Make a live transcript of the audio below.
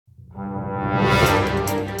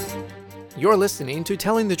You're listening to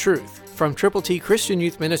Telling the Truth from Triple T Christian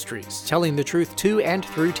Youth Ministries, telling the truth to and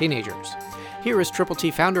through teenagers. Here is Triple T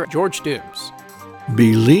founder George Dooms.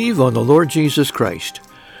 Believe on the Lord Jesus Christ.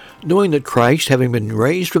 Knowing that Christ, having been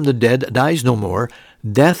raised from the dead, dies no more,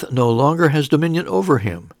 death no longer has dominion over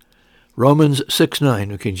him. Romans 6:9,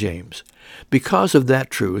 New King James. Because of that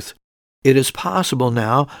truth, it is possible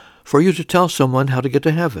now for you to tell someone how to get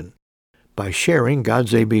to heaven by sharing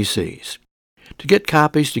God's ABCs. To get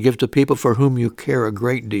copies to give to people for whom you care a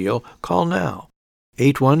great deal, call now.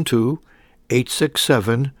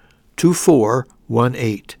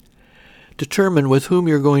 812-867-2418. Determine with whom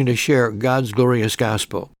you're going to share God's glorious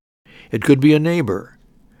gospel. It could be a neighbor,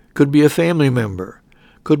 could be a family member,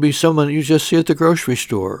 could be someone you just see at the grocery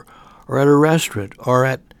store or at a restaurant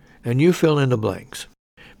and you fill in the blanks.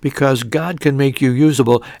 Because God can make you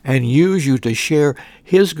usable and use you to share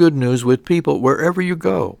His good news with people wherever you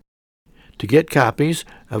go. To get copies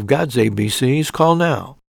of God's ABCs, call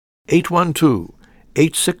now.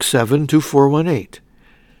 812-867-2418.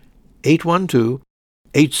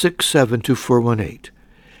 812-867-2418.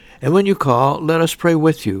 And when you call, let us pray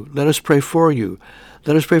with you. Let us pray for you.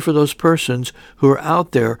 Let us pray for those persons who are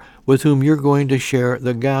out there with whom you're going to share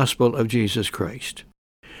the gospel of Jesus Christ.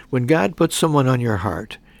 When God puts someone on your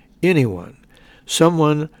heart, anyone,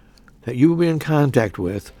 someone that you will be in contact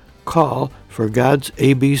with, call for God's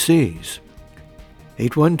ABCs.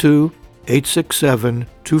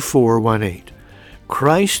 812-867-2418.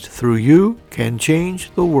 Christ through you can change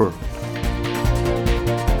the world.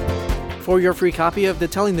 For your free copy of the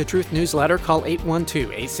Telling the Truth newsletter, call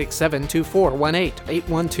 812-867-2418,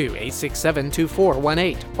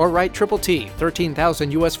 812-867-2418, or write Triple T,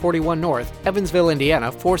 13,000 U.S. 41 North, Evansville,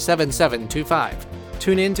 Indiana, 47725.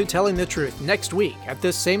 Tune in to Telling the Truth next week at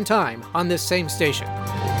this same time on this same station.